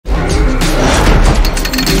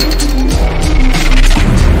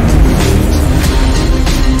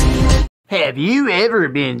Have you ever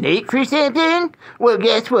been late for something? Well,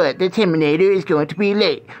 guess what? The Terminator is going to be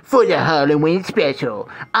late for the Halloween special.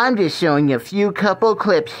 I'm just showing you a few couple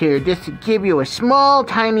clips here just to give you a small,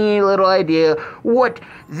 tiny little idea what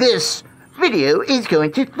this video is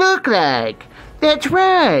going to look like. That's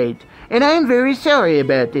right. And I'm very sorry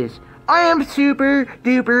about this. I am super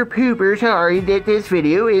duper pooper sorry that this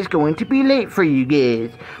video is going to be late for you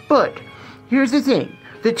guys. But here's the thing.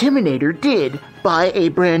 The Terminator did buy a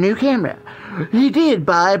brand new camera. He did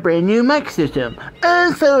buy a brand new mic system.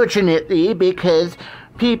 Unfortunately, because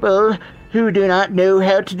people who do not know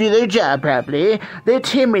how to do their job properly, the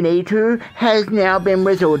Terminator has now been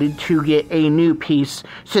resorted to get a new piece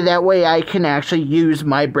so that way I can actually use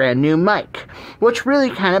my brand new mic, which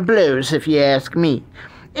really kind of blows if you ask me.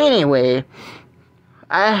 Anyway,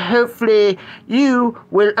 hopefully you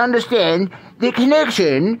will understand the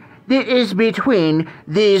connection that is between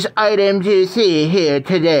these items you see here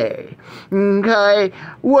today. Okay,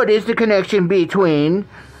 what is the connection between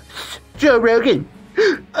Joe Rogan,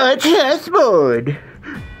 a chessboard,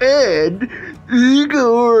 and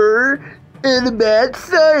Igor and the mad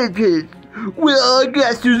scientist? Well, I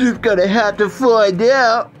guess you're just gonna have to find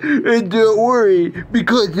out. And don't worry,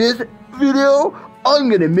 because this video, I'm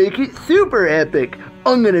gonna make it super epic.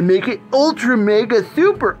 I'm gonna make it ultra mega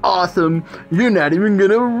super awesome. You're not even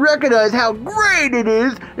gonna recognize how great it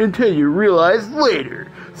is until you realize later.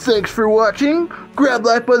 Thanks for watching. Grab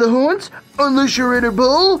life by the horns, unleash your inner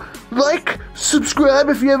bull, like, subscribe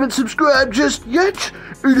if you haven't subscribed just yet,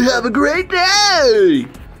 and have a great day!